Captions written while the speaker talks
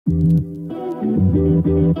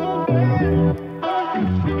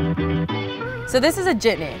So this is a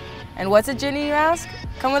Jitney. And what's a Jitney, you ask?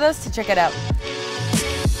 Come with us to check it out.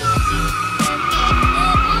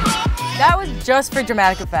 That was just for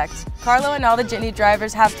dramatic effect. Carlo and all the Jitney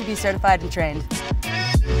drivers have to be certified and trained.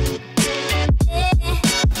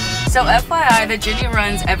 So FYI, the Jitney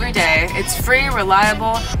runs every day. It's free,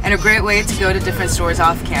 reliable, and a great way to go to different stores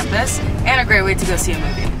off campus, and a great way to go see a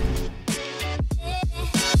movie.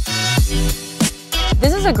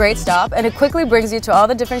 This is a great stop, and it quickly brings you to all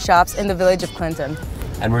the different shops in the village of Clinton.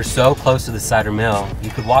 And we're so close to the cider mill, you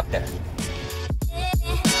could walk there.